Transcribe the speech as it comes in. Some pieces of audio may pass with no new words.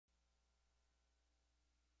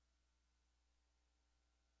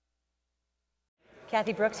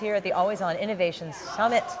Cathy Brooks here at the AlwaysOn Innovation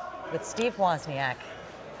Summit with Steve Wozniak.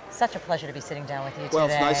 Such a pleasure to be sitting down with you today. Well,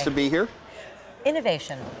 it's nice to be here.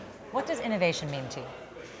 Innovation. What does innovation mean to you?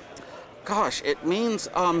 Gosh, it means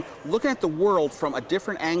looking at the world from a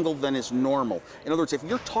different angle than is normal. In other words, if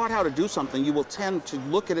you're taught how to do something, you will tend to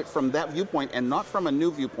look at it from that viewpoint and not from a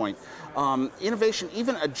new viewpoint. Innovation,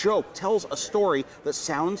 even a joke, tells a story that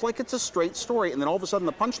sounds like it's a straight story, and then all of a sudden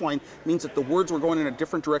the punchline means that the words were going in a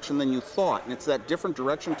different direction than you thought, and it's that different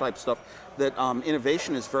direction type stuff that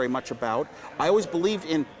innovation is very much about. I always believed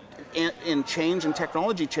in change and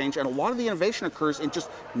technology change, and a lot of the innovation occurs in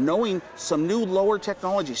just knowing some new lower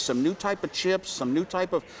technology, some new type of chips, some new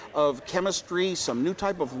type of chemistry, some new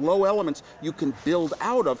type of low elements you can build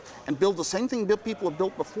out of and build the same thing that people have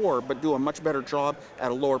built before, but do a much better job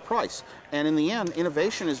at a lower price. And in the end,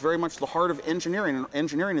 innovation is very much the heart of engineering, and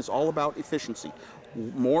engineering is all about efficiency.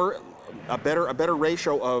 A better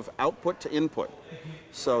ratio of output to input.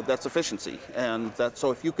 So that's efficiency, and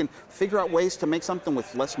so if you can figure out ways to make something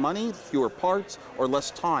with less money, fewer parts, or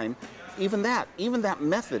less time, even that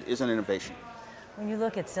method is an innovation. When you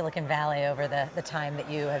look at Silicon Valley over the time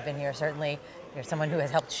that you have been here, certainly you're someone who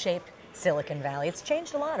has helped shape Silicon Valley. It's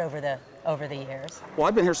changed a lot over the years. Well,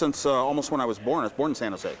 I've been here since almost when I was born. I was born in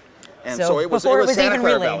San Jose. And so it was Santa Clara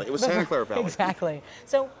really, Valley. It was Santa Clara Valley. Exactly.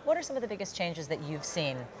 So what are some of the biggest changes that you've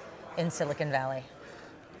seen in Silicon Valley?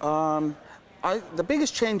 The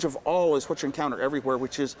biggest change of all is what you encounter everywhere,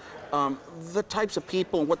 which is the types of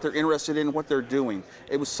people and what they're interested in, what they're doing.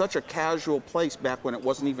 It was such a casual place back when it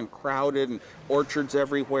wasn't even crowded, and orchards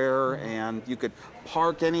everywhere, and you could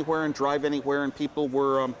park anywhere and drive anywhere, and people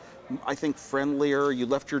were, I think, friendlier. You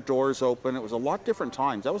left your doors open. It was a lot different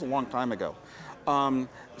times. That was a long time ago.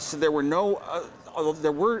 So there were no,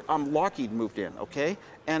 Lockheed moved in, okay?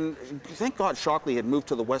 And thank God Shockley had moved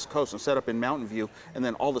to the West Coast and set up in Mountain View, and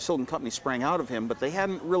then all the Silicon companies sprang out of him, but they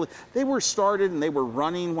hadn't really, they were started and they were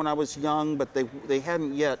running when I was young, but they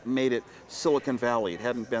hadn't yet made it Silicon Valley. It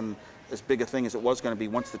hadn't been as big a thing as it was going to be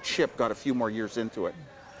once the chip got a few more years into it.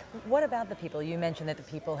 What about the people? You mentioned that the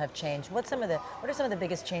people have changed. What are some of the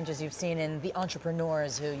biggest changes you've seen in the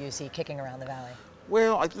entrepreneurs who you see kicking around the valley?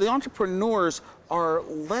 Well, the entrepreneurs are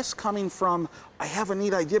less coming from, I have a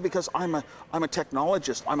neat idea because I'm a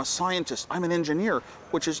technologist, I'm a scientist, I'm an engineer,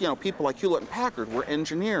 which is, you know, people like Hewlett and Packard were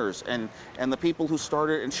engineers, and the people who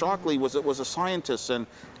started, and Shockley was a scientist,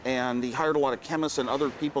 and he hired a lot of chemists and other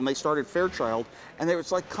people, and they started Fairchild, and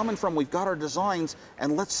it's like coming from, we've got our designs,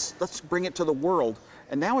 and let's bring it to the world.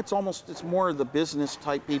 And now it's more the business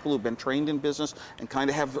type people who've been trained in business and kind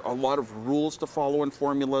of have a lot of rules to follow and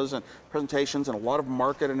formulas and presentations and a lot of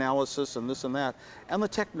market analysis and this and that. And the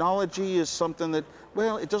technology is something that,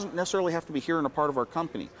 well, it doesn't necessarily have to be here in a part of our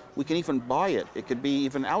company. We can even buy it. It could be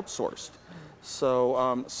even outsourced.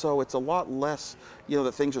 So, so it's a lot less, you know,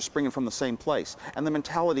 that things are springing from the same place. And the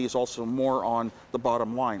mentality is also more on the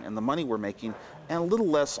bottom line and the money we're making, and a little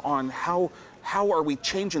less on how are we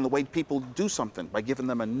changing the way people do something by giving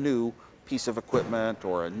them a new piece of equipment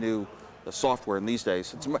or a new software in these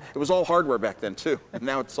days. It was all hardware back then too, and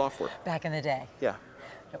now it's software. Back in the day. Yeah.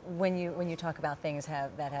 When you talk about things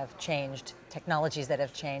that have changed, technologies that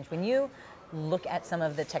have changed, when you look at some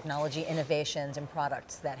of the technology innovations and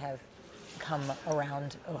products that have come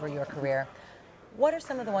around over your career, what are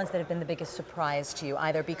some of the ones that have been the biggest surprise to you,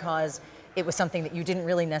 either because it was something that you didn't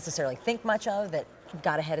really necessarily think much of that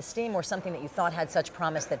got ahead of steam, or something that you thought had such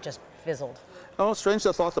promise that just fizzled? Oh, strange,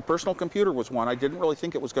 I thought the personal computer was one. I didn't really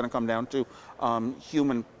think it was going to come down to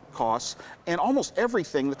human costs. And almost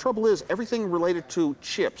everything, the trouble is, everything related to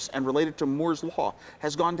chips and related to Moore's Law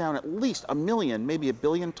has gone down at least 1 million, maybe 1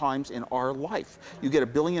 billion times in our life. You get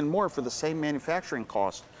 1 billion more for the same manufacturing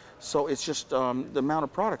cost. So it's just the amount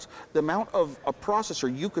of products. The amount of a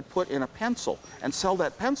processor you could put in a pencil and sell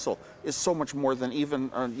that pencil is so much more than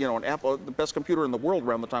even, you know, an Apple, the best computer in the world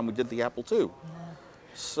around the time we did the Apple II. Yeah.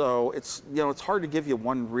 So it's, you know, it's hard to give you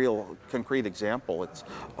one real concrete example.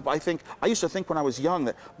 I used to think when I was young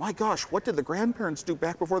that, my gosh, what did the grandparents do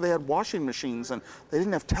back before they had washing machines and they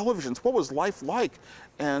didn't have televisions? What was life like?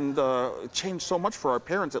 And it changed so much for our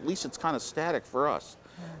parents. At least it's kind of static for us.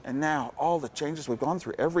 And now all the changes we've gone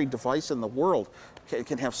through, every device in the world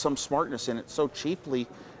can have some smartness in it so cheaply,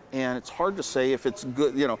 and it's hard to say if it's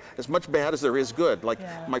good, you know, as much bad as there is good. Like,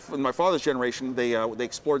 yeah. my father's generation, they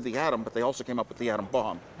explored the atom, but they also came up with the atom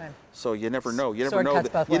bomb. Right. So you never know. You never Sword know. cuts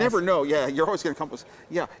both You ways. never know. Yeah, you're always going to come with.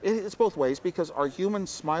 Yeah, it's both ways, because are humans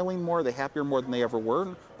smiling more? Are they happier more than they ever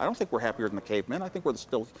were? I don't think we're happier than the cavemen. I think we're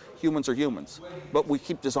still humans are humans. But we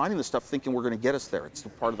keep designing this stuff thinking we're going to get us there. It's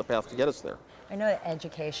part of the path to get us there. I know that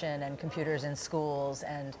education and computers in schools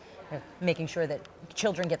and making sure that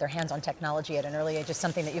children get their hands on technology at an early age is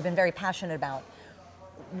something that you've been very passionate about.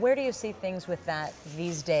 Where do you see things with that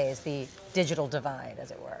these days, the digital divide,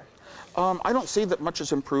 as it were? I don't see that much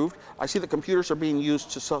has improved. I see that computers are being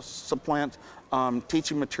used to supplant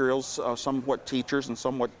teaching materials, somewhat teachers and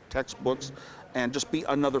somewhat textbooks, and just be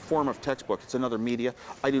another form of textbook. It's another media.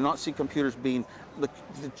 I do not see computers being the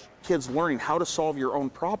kids learning how to solve your own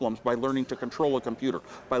problems by learning to control a computer,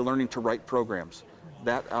 by learning to write programs.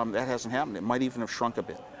 That hasn't happened. It might even have shrunk a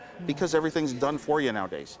bit, because everything's done for you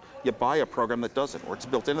nowadays. You buy a program that does it, or it's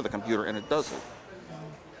built into the computer and it does it.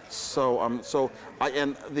 So,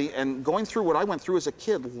 and going through what I went through as a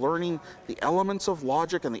kid, learning the elements of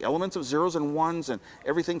logic and the elements of zeros and ones and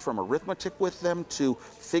everything from arithmetic with them to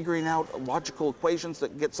figuring out logical equations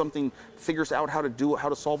that figures out how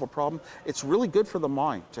to solve a problem. It's really good for the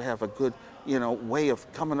mind to have a good, way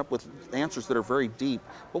of coming up with answers that are very deep.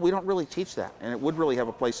 But we don't really teach that, and it would really have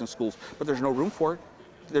a place in schools. But there's no room for it.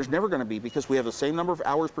 There's never going to be, because we have the same number of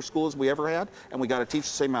hours per school as we ever had, and we got to teach the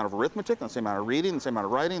same amount of arithmetic, and the same amount of reading, the same amount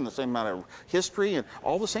of writing, the same amount of history, and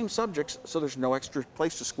all the same subjects, so there's no extra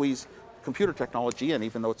place to squeeze computer technology in,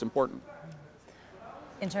 even though it's important.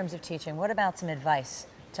 In terms of teaching, what about some advice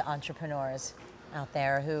to entrepreneurs out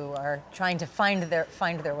there who are trying to find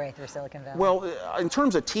their way through Silicon Valley? Well, in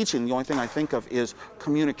terms of teaching, the only thing I think of is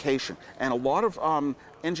communication. And a lot of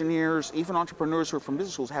engineers, even entrepreneurs who are from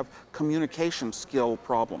business schools, have communication skill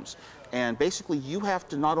problems. And basically, you have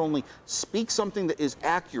to not only speak something that is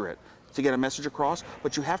accurate to get a message across,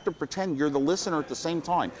 but you have to pretend you're the listener at the same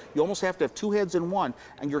time. You almost have to have two heads in one,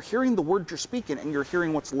 and you're hearing the word you're speaking, and you're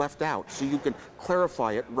hearing what's left out, so you can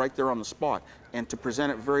clarify it right there on the spot. And to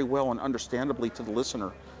present it very well and understandably to the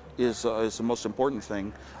listener is the most important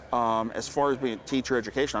thing. As far as being teacher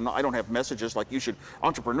education, I don't have messages like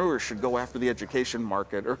entrepreneurs should go after the education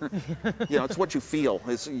market, or it's what you feel.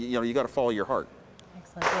 You got to follow your heart.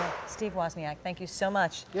 Excellent. Well, Steve Wozniak, thank you so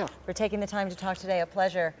much for taking the time to talk today. A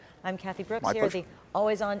pleasure. I'm Cathy Brooks here at the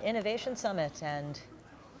AlwaysOn Innovation Summit, and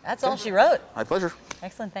that's all she wrote. My pleasure.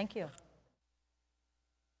 Excellent. Thank you.